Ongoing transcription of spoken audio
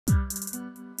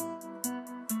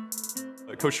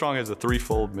Coach Strong has a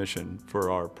threefold mission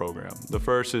for our program. The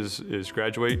first is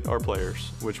graduate our players,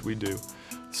 which we do.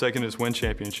 The second is win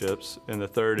championships, and the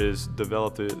third is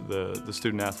develop the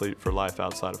student athlete for life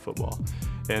outside of football.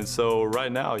 And so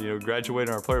right now,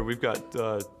 graduating our player, we've got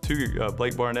two,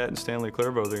 Blake Barnett and Stanley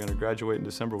Clairvaux, they're going to graduate in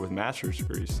December with master's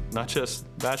degrees. Not just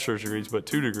bachelor's degrees, but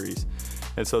 2 degrees.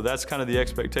 And so that's kind of the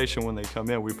expectation when they come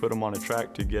in. We put them on a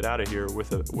track to get out of here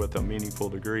with a meaningful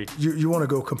degree. You want to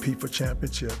go compete for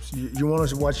championships. You want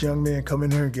to watch young men come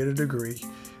in here and get a degree.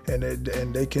 And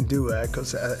they can do that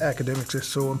because academics are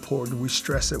so important. We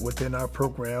stress it within our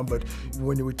program, but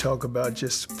when we talk about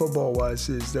just football-wise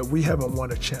is that we haven't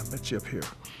won a championship here.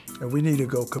 And we need to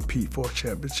go compete for a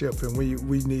championship, and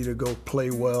we need to go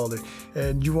play well.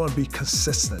 And you want to be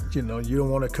consistent, you don't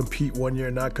want to compete one year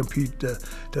and not compete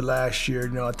the last year.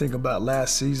 I think about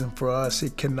last season for us,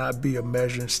 it cannot be a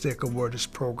measuring stick of where this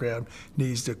program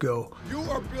needs to go. You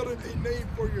are building a name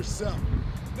for yourself.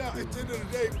 Now, at the end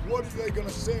of the day, what are they going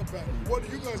to say about it? What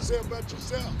are you going to say about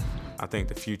yourself? I think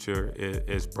the future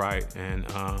is bright, and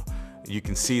you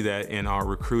can see that in our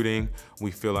recruiting.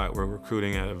 We feel like we're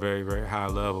recruiting at a very, very high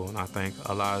level, and I think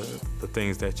a lot of the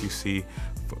things that you see,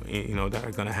 that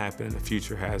are going to happen in the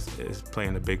future is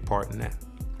playing a big part in that.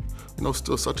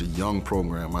 Still such a young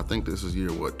program. I think this is year,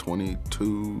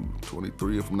 22,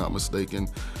 23, if I'm not mistaken.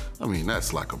 I mean,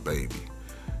 that's like a baby.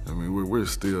 I mean, we're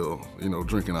still,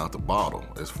 drinking out the bottle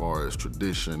as far as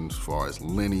tradition, as far as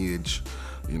lineage,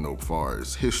 as far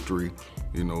as history,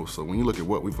 So when you look at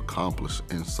what we've accomplished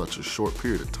in such a short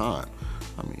period of time,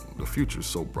 I mean, the future is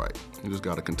so bright. You just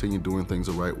got to continue doing things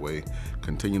the right way,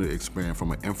 continue to expand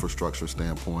from an infrastructure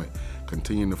standpoint,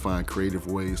 continue to find creative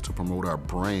ways to promote our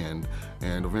brand,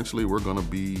 and eventually we're going to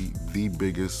be the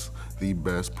biggest, the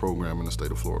best program in the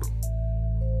state of Florida.